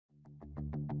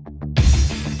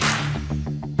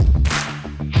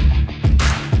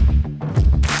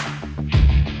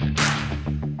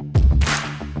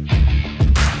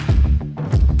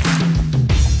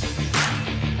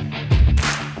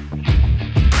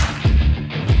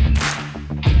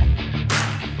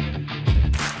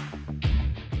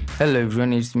Hello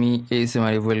everyone, it's me ASM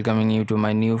Arif welcoming you to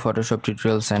my new Photoshop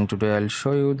tutorials, and today I'll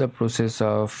show you the process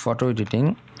of photo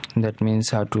editing. That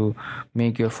means how to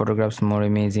make your photographs more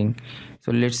amazing.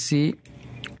 So let's see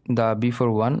the before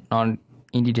one on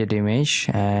edited image,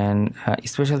 and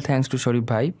special thanks to Sharif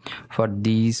Bhai for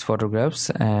these photographs,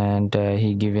 and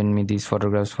he given me these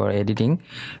photographs for editing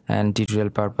and tutorial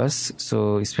purpose,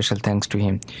 so special thanks to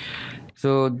him.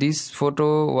 So this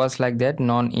photo was like that,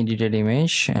 non-edited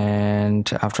image,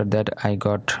 and after that I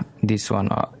got this one.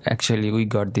 Actually we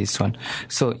got this one.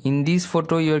 So in this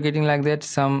photo you're getting like that,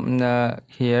 some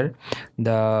here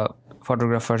the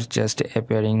photographers just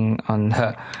appearing on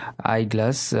the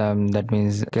eyeglass, that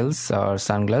means gills or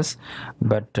sunglass,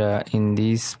 but in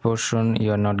this portion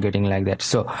you are not getting like that.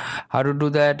 So how to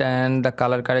do that, and the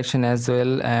color correction as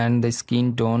well, and the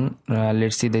skin tone.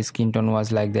 Let's see, the skin tone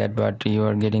was like that, but you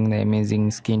are getting the amazing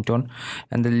skin tone,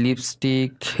 and the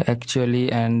lipstick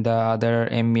actually, and the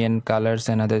other ambient colors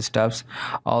and other stuffs,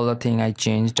 all the thing I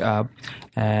changed up.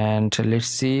 And let's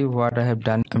see what I have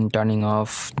done. I'm turning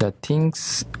off the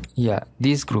things. Yeah,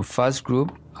 this group, first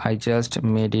group, I just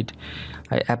made it.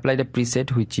 I applied a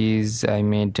preset which is I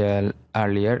made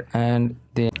earlier, and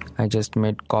then I just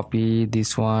made copy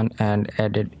this one and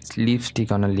added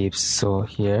lipstick on a lips. So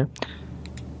here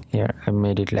I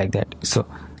made it like that. So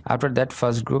after that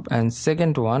first group, and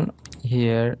second one,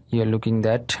 here you're looking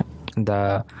that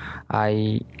the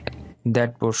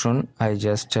that portion I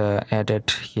just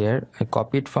added here. I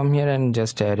copied from here and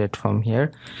just added from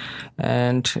here.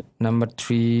 And number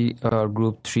 3 or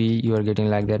group 3, you are getting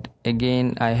like that.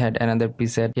 Again I had another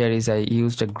preset. Here is I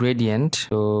used a gradient,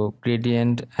 so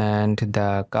gradient and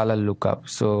the color lookup.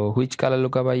 So which color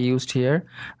lookup I used here?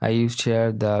 I used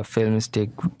here the film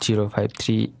stick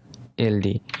 053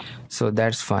 LD, so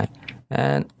that's fine.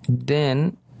 And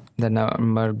then the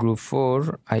number group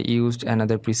 4, I used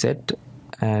another preset,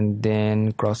 and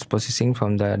then cross processing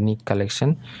from the Nik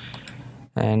Collection,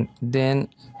 and then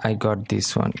I got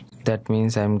this one. That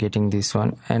means I'm getting this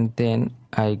one, and then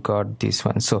I got this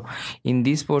one. So in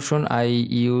this portion I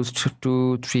used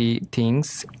 2-3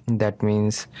 things. That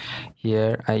means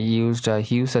here I used a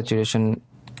hue saturation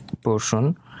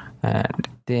portion, and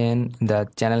then the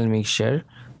channel mixture,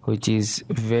 which is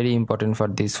very important for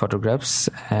these photographs,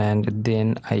 and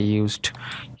then I used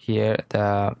here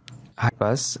the high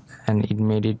pass, and it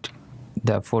made it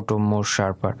the photo more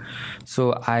sharper.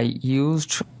 So I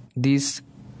used these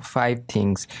 5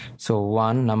 things.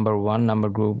 So number 1 number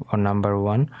group, or number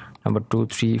 1, number 2,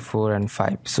 3, 4 and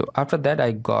 5. So after that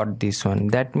I got this one.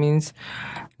 That means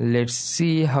let's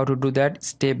see how to do that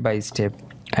step by step.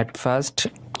 At first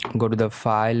go to the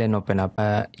file and open up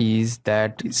is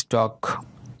that stock,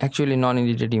 actually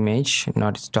non-edited image,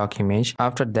 not stock image.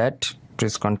 After that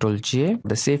press Ctrl J,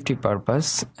 the safety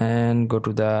purpose, and go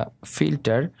to the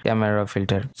filter, camera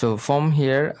filter. So from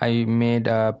here I made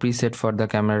a preset for the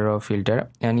camera filter,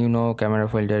 and you know camera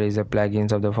filter is a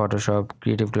plugins of the Photoshop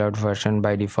Creative Cloud version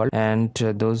by default, and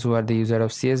those who are the user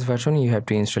of CS version, you have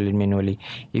to install it manually.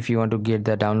 If you want to get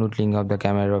the download link of the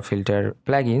camera filter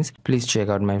plugins, please check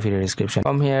out my video description.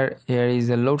 From here is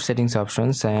the load settings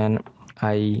options, and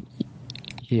I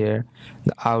here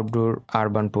the outdoor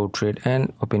urban portrait,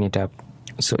 and open it up.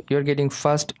 So you're getting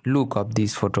first look of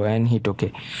this photo, and hit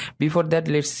OK. Before that,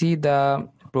 let's see the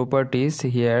properties.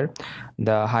 Here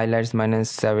the highlights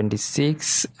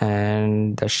 -76,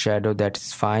 and the shadow,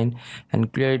 that's fine,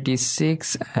 and clarity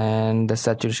 6, and the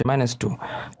saturation -2.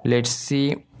 Let's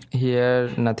see, here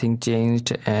nothing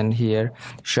changed, and here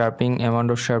sharpening,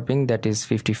 amount of sharpening, that is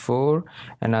 54,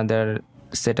 another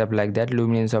setup like that,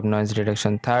 luminance of noise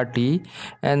reduction 30,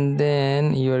 and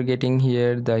then you are getting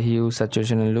here the hue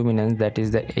saturation and luminance, that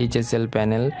is the HSL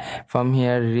panel. From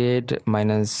here red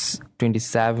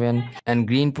 -27, and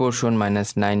green portion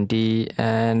 -90,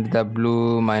 and the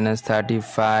blue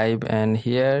 -35, and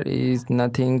here is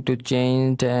nothing to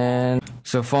change. And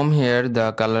so from here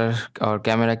the color or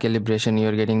camera calibration, you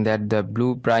are getting that the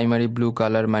blue, primary blue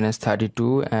color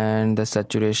 -32, and the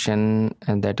saturation,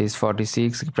 and that is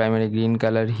 46, primary green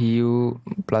color hue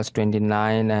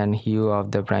 +29, and hue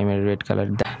of the primary red color.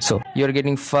 So you're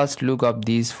getting first look of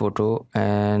this photo,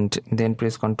 and then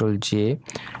press Ctrl J,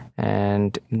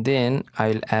 and then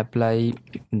I'll apply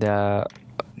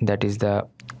that is the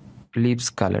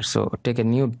lips color. So take a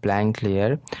new blank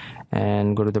layer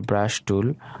and go to the brush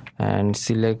tool and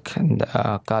select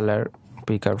the color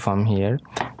picker from here,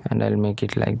 and I'll make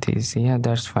it like this. Yeah,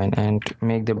 that's fine, and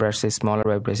make the brush size smaller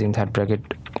by pressing third bracket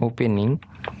opening.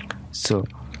 So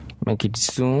make it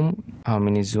zoom. How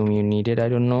many zoom you needed, I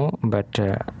don't know, but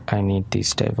I need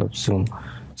this type of zoom.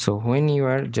 So when you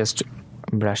are just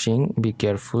brushing, be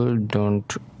careful,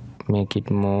 don't make it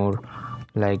more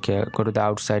like go to the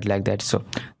outside like that. So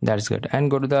that's good. And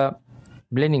go to the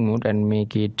blending mode and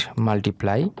make it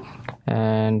multiply,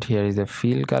 and here is the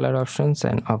fill color options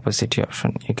and opacity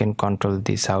option. You can control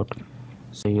this out,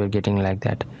 so you're getting like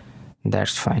that.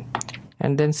 That's fine.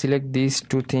 And then select these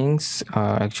two things,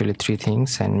 actually three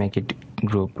things, and make it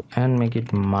group and make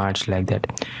it merge like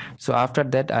that. So after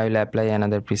that I will apply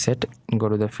another preset. Go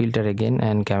to the filter again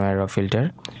and camera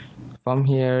filter. From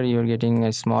here you're getting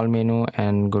a small menu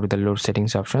and go to the load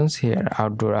settings options. Here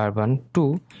outdoor urban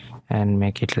 2 and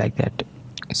make it like that.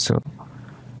 So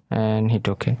and hit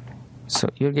OK. So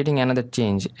you're getting another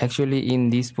change. Actually in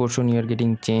this portion you're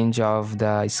getting change of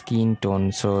the skin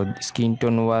tone. So the skin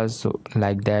tone was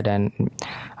like that, and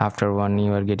after one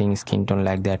you are getting skin tone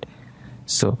like that.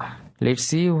 So let's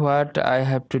see what I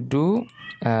have to do.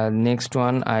 Next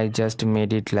one, I just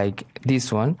made it like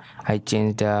this one. I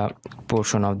changed the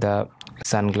portion of the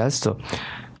sunglass. So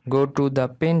go to the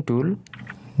pen tool,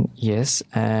 yes,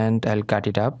 and I'll cut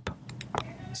it up.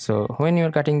 So when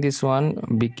you're cutting this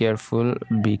one, be careful.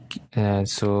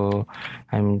 So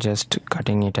I'm just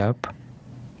cutting it up.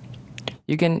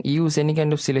 You can use any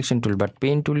kind of selection tool, but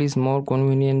pen tool is more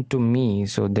convenient to me,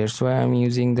 so that's why I'm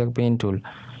using the pen tool.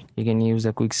 You can use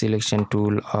the quick selection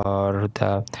tool or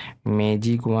the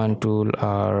magic wand tool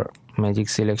or magic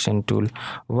selection tool,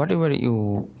 whatever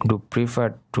you do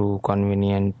prefer to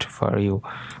convenient for you.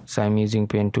 So I'm using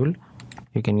pen tool.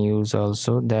 You can use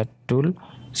also that tool.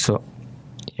 So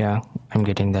yeah, I'm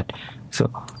getting that.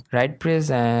 So right press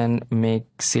and make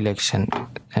selection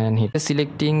and hit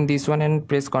selecting this one and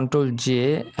press Ctrl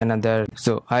J another.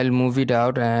 So I'll move it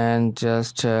out and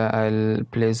just I'll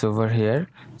place over here.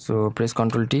 So press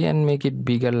Ctrl T and make it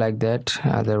bigger like that.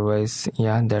 Otherwise,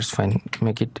 yeah, that's fine.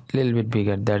 Make it a little bit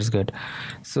bigger. That's good.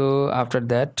 So after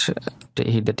that,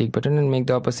 hit the tick button and make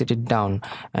the opacity down.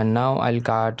 And now I'll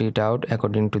cut it out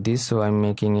according to this. So I'm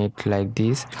making it like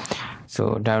this.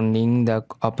 So downing the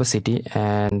opacity,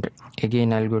 and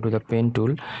again I'll go to the pen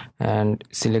tool and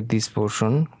select this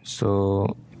portion.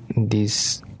 So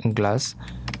this glass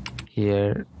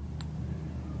here,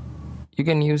 you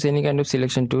can use any kind of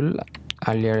selection tool.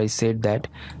 Earlier I said that,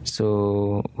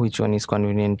 so which one is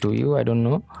convenient to you, I don't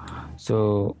know.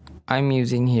 So I'm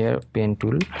using here pen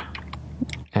tool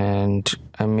and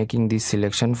I'm making this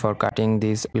selection. For cutting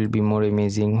this will be more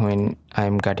amazing when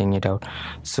I'm cutting it out.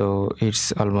 So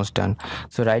it's almost done.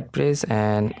 So right press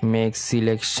and make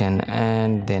selection,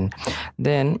 and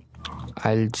then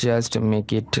I'll just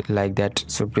make it like that.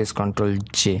 So press Ctrl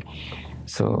J.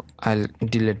 So I'll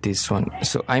delete this one.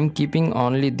 So I'm keeping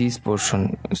only this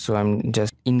portion. So I'm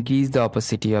just increase the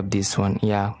opacity of this one.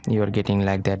 Yeah, you're getting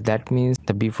like that. That means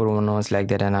the before one was like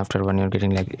that and after one you're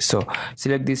getting like this. So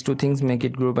select these two things, make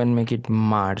it group and make it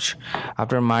merge.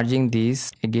 After merging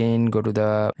these, again go to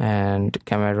the and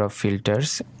camera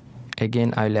filters.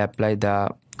 Again I'll apply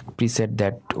the preset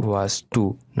that was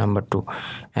number 2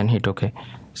 and hit OK.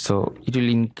 So it will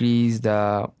increase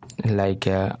the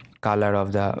color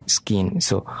of the skin.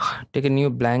 So take a new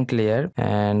blank layer,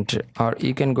 and or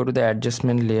you can go to the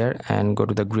adjustment layer and go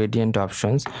to the gradient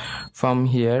options. From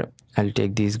here I'll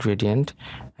take this gradient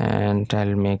and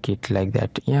I'll make it like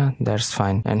that. Yeah, that's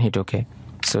fine, and hit OK.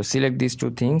 So select these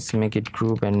two things, make it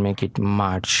group and make it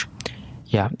merge.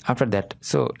 Yeah, after that,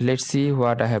 so let's see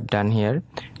what I have done here.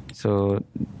 So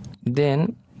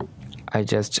then I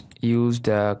just used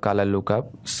the color lookup,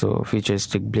 so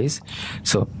futuristic bliss.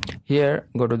 So here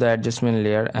go to the adjustment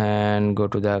layer and go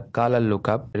to the color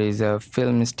lookup. There is a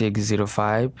film stick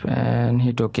 05 and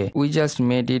hit OK. We just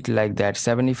made it like that,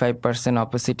 75%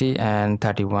 opacity and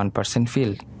 31%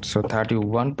 fill. So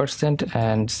 31%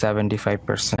 and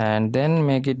 75%, and then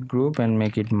make it group and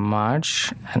make it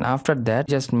merge. And after that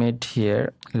just made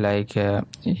here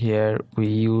here we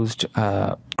used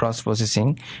cross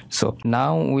processing. So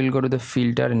now we'll go to the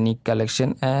filter Nik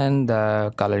Collection and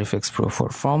the color effects pro 4.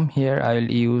 From here I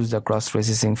will use the cross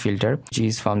processing filter, which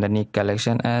is from the Nik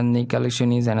Collection, and Nik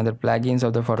Collection is another plugins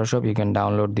of the Photoshop. You can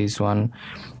download this one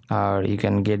or you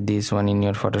can get this one in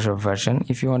your Photoshop version.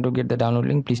 If you want to get the download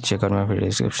link, please check out my video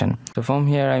description. So from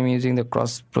here I'm using the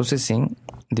cross processing,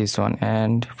 this one,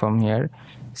 and from here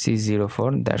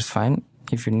C04, that's fine.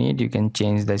 If you need, you can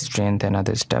change the strength and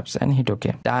other steps and hit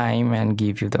OK. Time and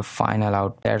give you the final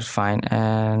out. That's fine,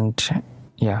 and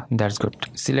yeah, that's good.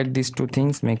 Select these two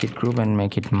things, make it group and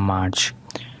make it merge.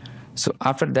 So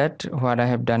after that, what I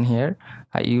have done here,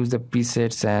 I use the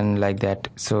presets and like that.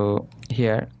 So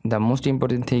here the most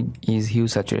important thing is hue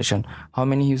saturation. How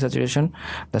many hue saturation?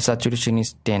 The saturation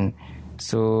is 10.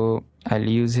 So I'll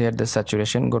use here the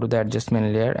saturation. Go to the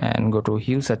adjustment layer and go to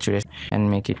hue saturation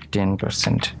and make it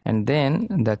 10%. And then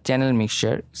the channel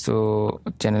mixture. So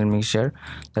channel mixture,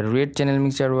 the red channel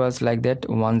mixture was like that,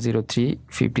 103,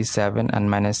 57 and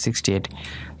minus 68.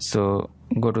 So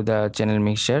go to the channel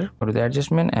mixture, go to the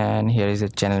adjustment, and here is a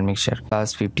channel mixture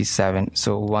plus 57,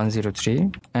 so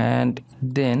 103. And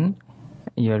then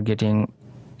you're getting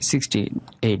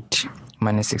 68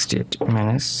 minus 68.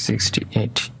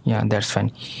 Yeah, that's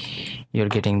fine, you're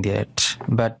getting that.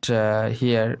 But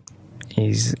here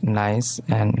is nice,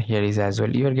 and here is as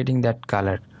well, you're getting that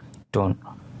color tone.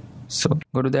 So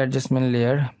go to the adjustment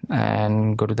layer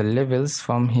and go to the levels.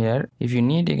 From here, if you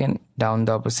need, you can down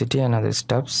the opacity and other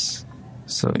stuffs,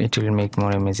 so it will make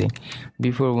more amazing,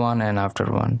 before one and after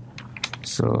one.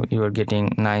 So you are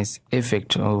getting nice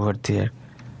effect over there.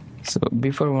 So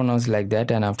before one was like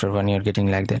that, and after one you're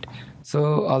getting like that.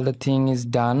 So all the thing is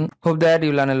done. Hope that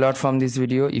you learn a lot from this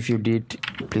video. If you did,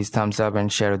 please thumbs up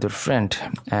and share with your friend.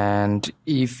 And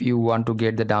if you want to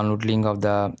get the download link of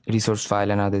the resource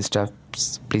file and other stuff,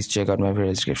 please check out my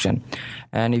video description.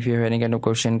 And if you have any kind of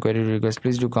question, query, request,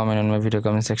 please do comment on my video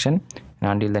comment section.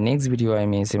 And until the next video, I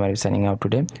am ASM Arif signing out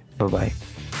today. Bye bye.